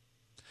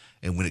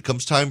 And when it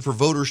comes time for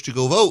voters to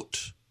go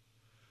vote,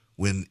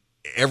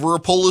 whenever a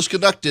poll is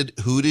conducted,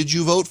 who did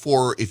you vote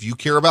for? If you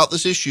care about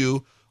this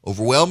issue,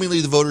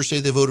 overwhelmingly the voters say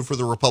they voted for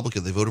the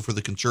Republican, they voted for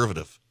the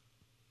conservative.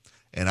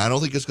 And I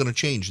don't think it's going to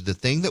change. The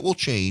thing that will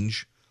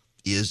change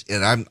is,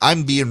 and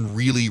I'm being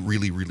really,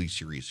 really, really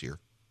serious here.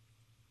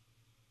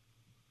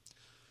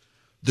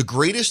 The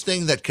greatest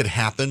thing that could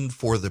happen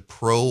for the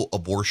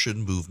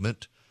pro-abortion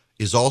movement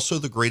is also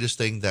the greatest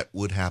thing that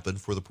would happen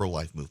for the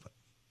pro-life movement.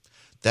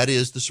 That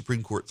is, the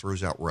Supreme Court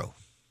throws out Roe.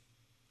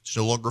 It's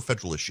no longer a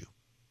federal issue.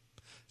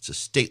 It's a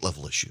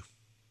state-level issue.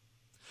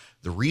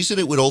 The reason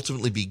it would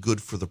ultimately be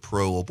good for the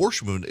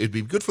pro-abortion movement, it'd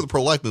be good for the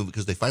pro-life movement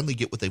because they finally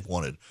get what they've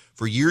wanted.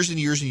 For years and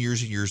years and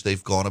years and years,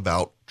 they've gone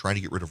about trying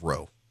to get rid of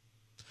Roe.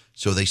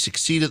 So they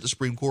succeed at the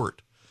Supreme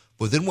Court.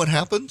 But then what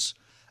happens?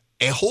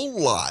 A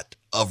whole lot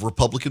of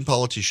Republican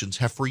politicians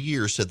have for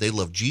years said they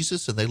love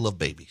Jesus and they love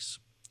babies.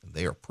 And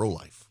they are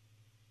pro-life.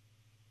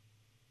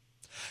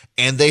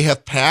 And they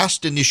have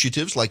passed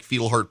initiatives like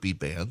fetal heartbeat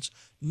bans,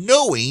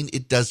 knowing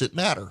it doesn't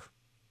matter.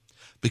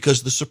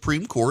 Because the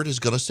Supreme Court is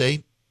going to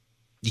say,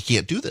 you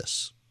can't do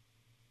this.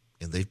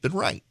 And they've been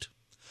right.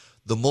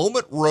 The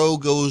moment Roe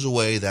goes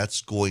away,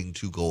 that's going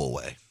to go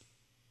away.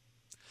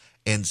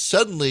 And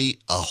suddenly,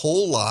 a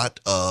whole lot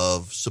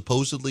of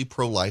supposedly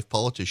pro-life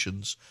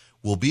politicians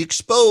will be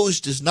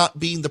exposed as not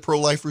being the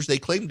pro-lifers they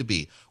claim to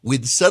be.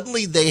 When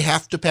suddenly they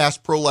have to pass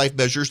pro-life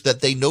measures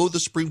that they know the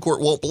Supreme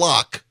Court won't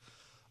block,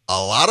 a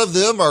lot of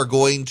them are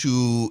going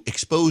to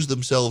expose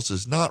themselves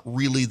as not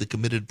really the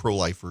committed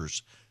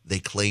pro-lifers they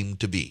claim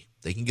to be.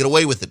 They can get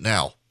away with it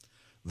now.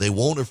 They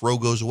won't if Roe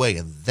goes away,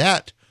 and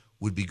that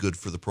would be good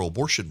for the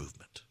pro-abortion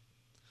movement.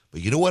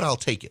 But you know what? I'll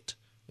take it,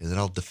 and then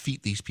I'll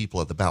defeat these people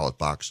at the ballot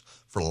box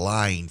for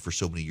lying for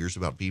so many years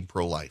about being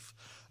pro-life.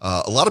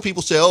 A lot of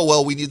people say, oh,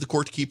 well, we need the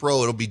court to keep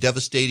Roe. It'll be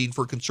devastating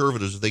for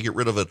conservatives if they get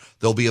rid of it.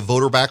 There'll be a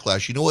voter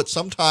backlash. You know what?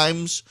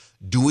 Sometimes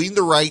doing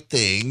the right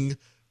thing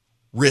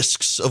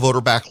risks a voter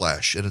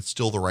backlash, and it's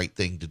still the right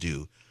thing to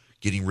do,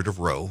 getting rid of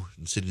Roe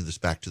and sending this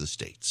back to the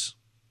states.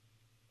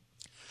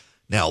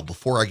 Now,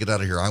 before I get out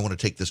of here, I want to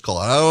take this call.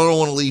 I don't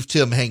want to leave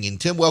Tim hanging.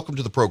 Tim, welcome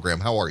to the program.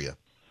 How are you?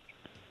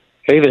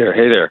 Hey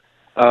there.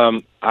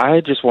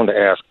 I just wanted to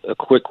ask a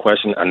quick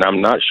question, and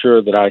I'm not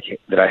sure that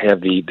I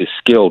have the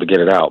skill to get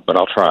it out, but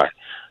I'll try.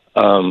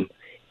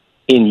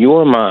 In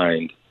your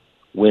mind,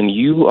 when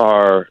you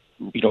are,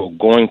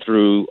 going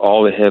through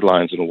all the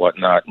headlines and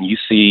whatnot, and you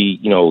see,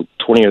 20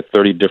 or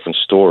 30 different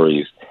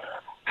stories,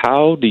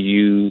 how do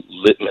you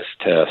litmus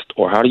test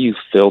or how do you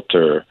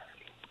filter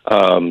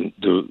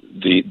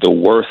the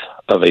worth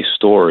of a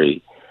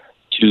story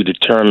to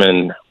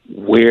determine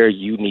where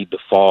you need to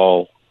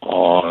fall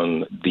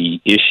on the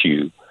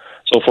issue?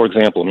 So, for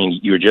example,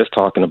 you were just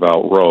talking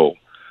about Roe.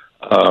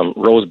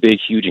 Roe is big,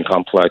 huge, and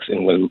complex,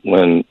 and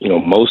when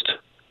most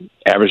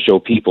average Joe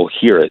people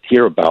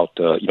hear about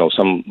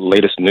some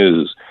latest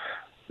news,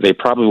 they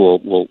probably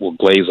will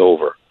glaze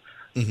over.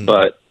 Mm-hmm.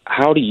 But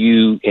how do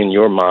you, in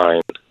your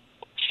mind,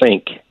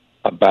 think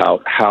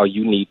about how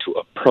you need to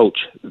approach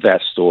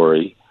that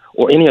story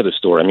or any other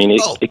story?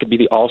 It could be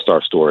the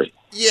all-star story.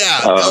 Yeah.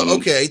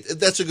 Okay.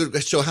 That's a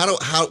good. So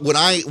when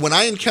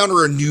I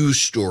encounter a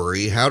news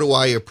story, how do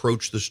I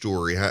approach the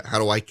story? How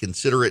do I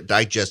consider it,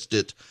 digest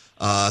it,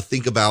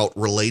 think about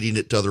relating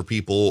it to other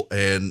people,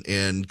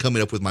 and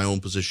coming up with my own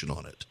position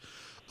on it?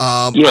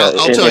 I'll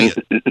tell you.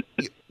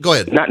 Go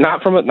ahead.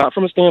 Not from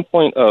a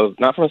standpoint of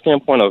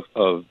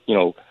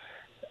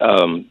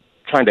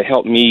trying to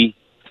help me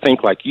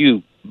think like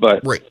you,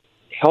 but right.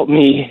 Help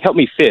me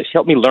fish.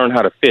 Help me learn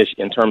how to fish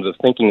in terms of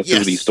thinking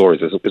through these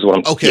stories. Is what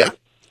I'm. Okay. Yeah.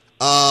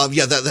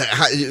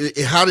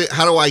 How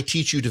do I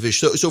teach you to fish?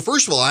 So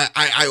first of all,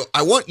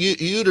 I want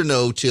you to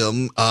know,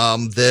 Tim,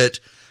 that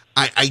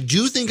I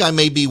do think I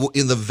may be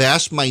in the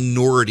vast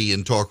minority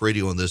in talk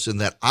radio on this, in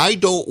that I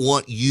don't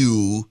want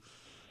you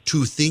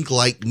to think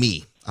like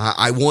me.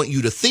 I want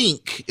you to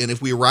think, and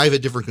if we arrive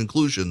at different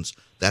conclusions,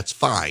 that's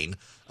fine.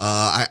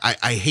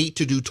 I hate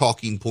to do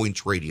talking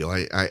points radio.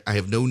 I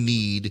have no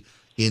need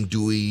in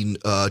doing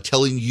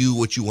telling you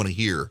what you want to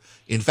hear.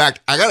 In fact,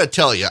 I got to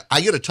tell you,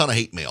 I get a ton of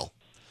hate mail.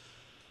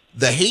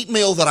 The hate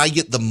mail that I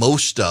get the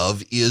most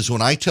of is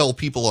when I tell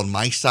people on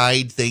my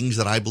side things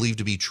that I believe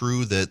to be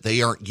true that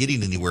they aren't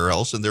getting anywhere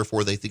else, and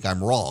therefore they think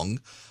I'm wrong.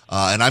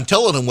 And I'm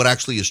telling them what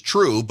actually is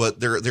true, but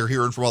they're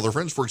hearing from other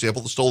friends, for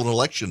example, the stolen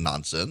election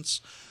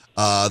nonsense.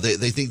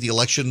 They think the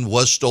election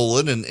was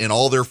stolen, and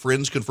all their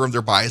friends confirmed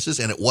their biases,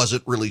 and it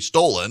wasn't really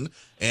stolen.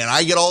 And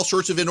I get all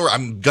sorts of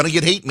I'm going to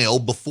get hate mail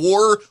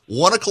before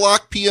 1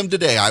 o'clock p.m.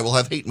 today. I will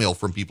have hate mail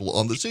from people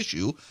on this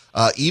issue,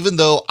 even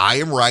though I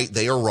am right,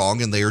 they are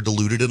wrong, and they are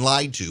deluded and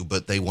lied to,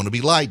 but they want to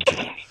be lied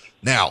to.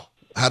 Now,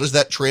 how does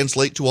that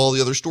translate to all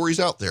the other stories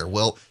out there?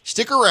 Well,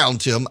 stick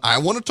around, Tim. I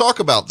want to talk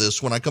about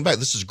this when I come back.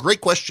 This is a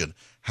great question.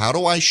 How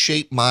do I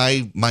shape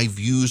my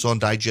views on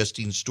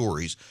digesting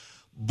stories?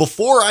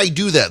 Before I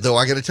do that, though,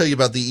 I got to tell you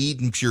about the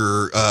Eden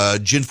Pure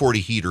Gen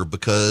 40 heater,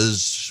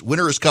 because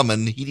winter is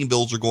coming. Heating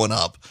bills are going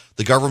up.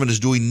 The government is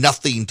doing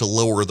nothing to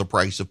lower the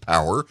price of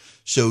power,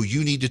 so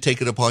you need to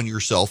take it upon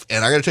yourself.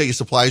 And I got to tell you,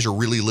 supplies are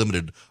really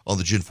limited on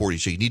the Gen 40,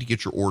 so you need to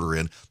get your order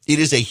in. It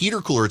is a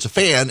heater cooler. It's a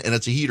fan, and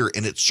it's a heater,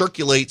 and it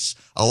circulates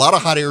a lot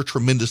of hot air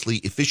tremendously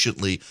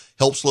efficiently,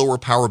 helps lower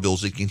power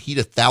bills. It can heat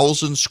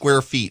 1,000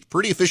 square feet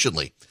pretty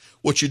efficiently.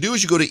 What you do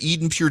is you go to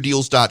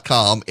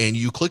EdenPureDeals.com and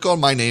you click on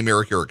my name,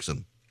 Eric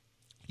Erickson.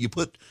 You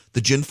put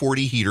the Gen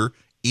 40 heater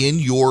in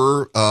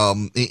your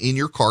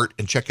cart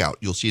and check out.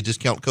 You'll see a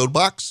discount code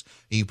box,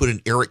 and you put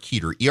in Eric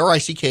Heater,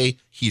 ERICK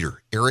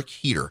heater, Eric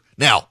Heater.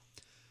 Now,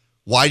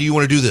 why do you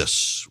want to do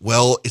this?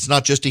 Well, it's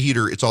not just a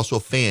heater. It's also a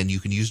fan. You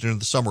can use it in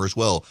the summer as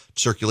well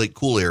to circulate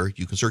cool air.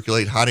 You can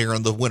circulate hot air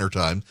in the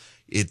wintertime.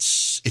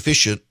 It's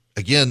efficient.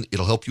 Again,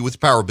 it'll help you with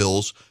power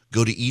bills.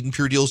 Go to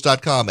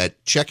EdenPureDeals.com.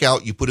 At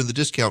checkout, you put in the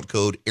discount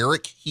code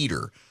Eric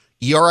Heater,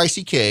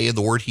 ERICK, and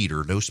the word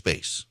heater, no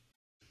space.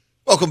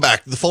 Welcome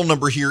back. The phone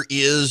number here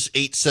is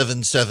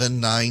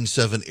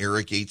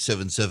 877-97-ERIC,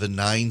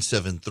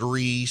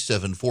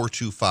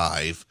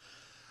 877-973-7425.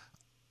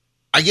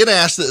 I get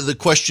asked the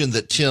question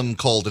that Tim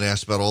called and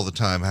asked about all the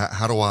time.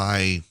 How do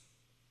I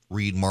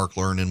read, mark,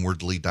 learn,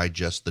 inwardly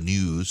digest the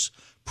news,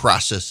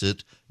 process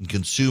it, and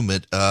consume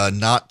it,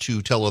 not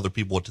to tell other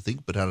people what to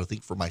think, but how to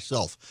think for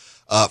myself?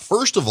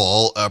 First of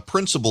all,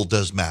 principle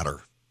does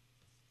matter.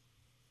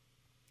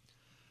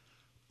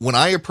 When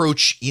I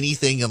approach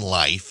anything in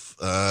life,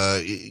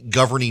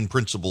 governing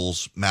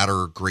principles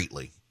matter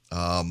greatly.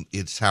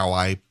 It's how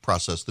I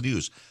process the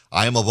news.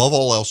 I am above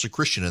all else a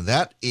Christian, and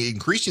that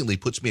increasingly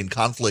puts me in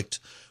conflict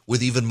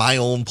with even my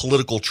own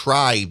political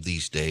tribe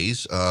these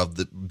days,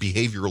 the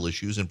behavioral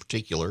issues in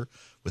particular,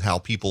 with how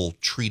people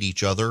treat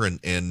each other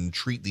and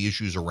treat the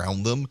issues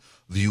around them,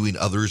 viewing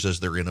others as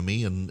their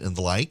enemy and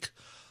the like.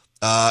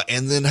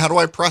 And then how do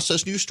I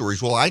process news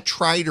stories? Well, I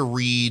try to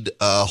read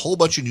a whole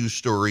bunch of news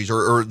stories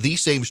or the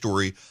same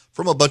story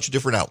from a bunch of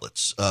different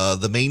outlets.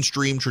 The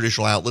mainstream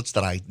traditional outlets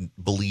that I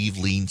believe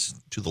leans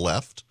to the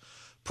left,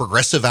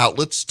 progressive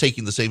outlets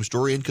taking the same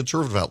story, and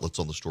conservative outlets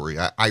on the story.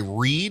 I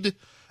read,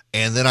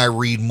 and then I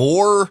read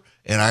more,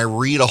 and I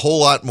read a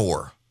whole lot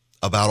more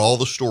about all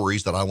the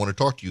stories that I want to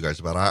talk to you guys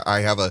about.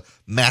 I have a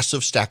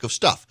massive stack of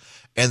stuff.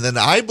 And then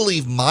I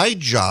believe my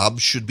job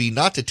should be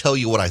not to tell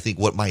you what I think,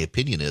 what my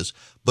opinion is,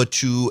 but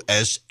to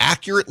as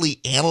accurately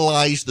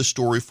analyze the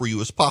story for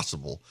you as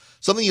possible.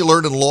 Something you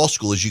learn in law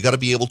school is you got to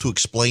be able to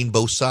explain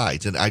both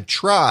sides. And I'll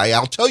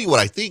tell you what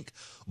I think,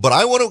 but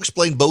I want to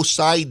explain both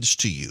sides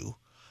to you.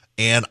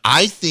 And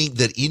I think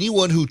that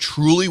anyone who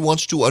truly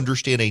wants to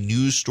understand a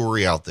news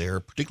story out there,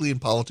 particularly in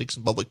politics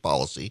and public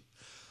policy,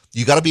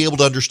 you got to be able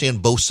to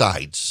understand both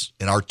sides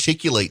and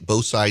articulate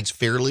both sides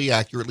fairly,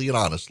 accurately, and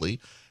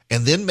honestly,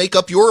 and then make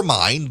up your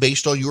mind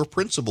based on your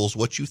principles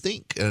what you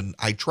think. And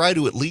I try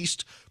to at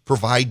least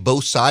provide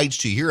both sides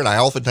to you here, and I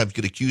oftentimes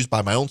get accused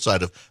by my own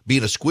side of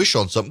being a squish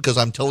on something because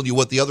I'm telling you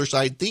what the other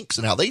side thinks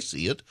and how they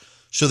see it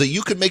so that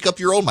you can make up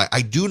your own mind.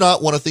 I do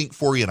not want to think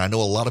for you, and I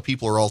know a lot of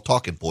people are all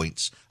talking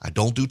points. I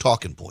don't do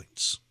talking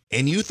points.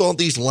 And you thought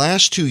these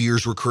last 2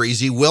 years were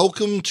crazy.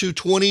 Welcome to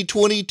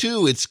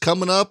 2022. It's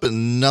coming up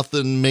and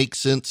nothing makes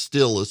sense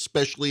still,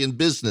 especially in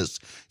business.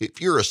 If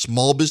you're a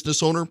small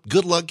business owner,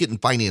 good luck getting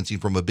financing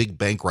from a big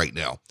bank right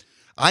now.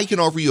 I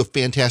can offer you a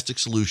fantastic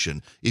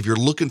solution if you're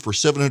looking for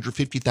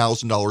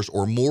 $750,000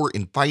 or more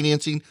in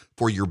financing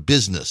for your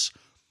business.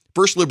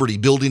 First Liberty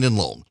Building and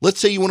Loan. Let's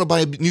say you want to buy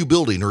a new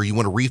building, or you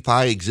want to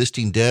refi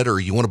existing debt, or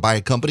you want to buy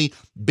a company.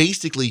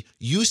 Basically,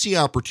 you see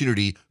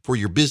opportunity for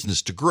your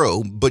business to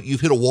grow, but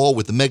you've hit a wall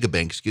with the mega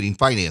banks getting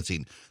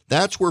financing.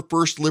 That's where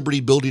First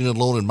Liberty Building and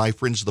Loan and my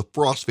friends the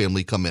Frost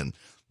family come in.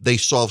 They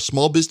solve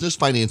small business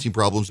financing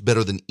problems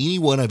better than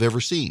anyone I've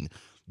ever seen.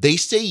 They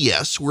say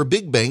yes, where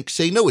big banks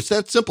say no. It's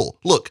that simple.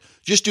 Look,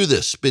 just do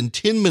this. Spend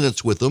 10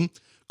 minutes with them.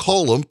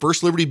 Call them,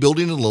 First Liberty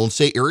Building and Loan.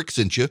 Say Eric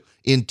sent you.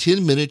 In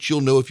 10 minutes, you'll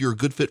know if you're a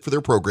good fit for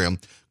their program.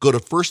 Go to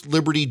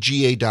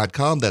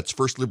FirstLibertyGA.com. That's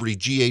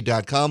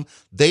FirstLibertyGA.com.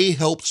 They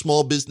help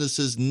small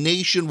businesses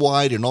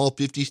nationwide in all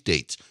 50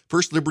 states.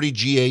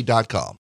 FirstLibertyGA.com.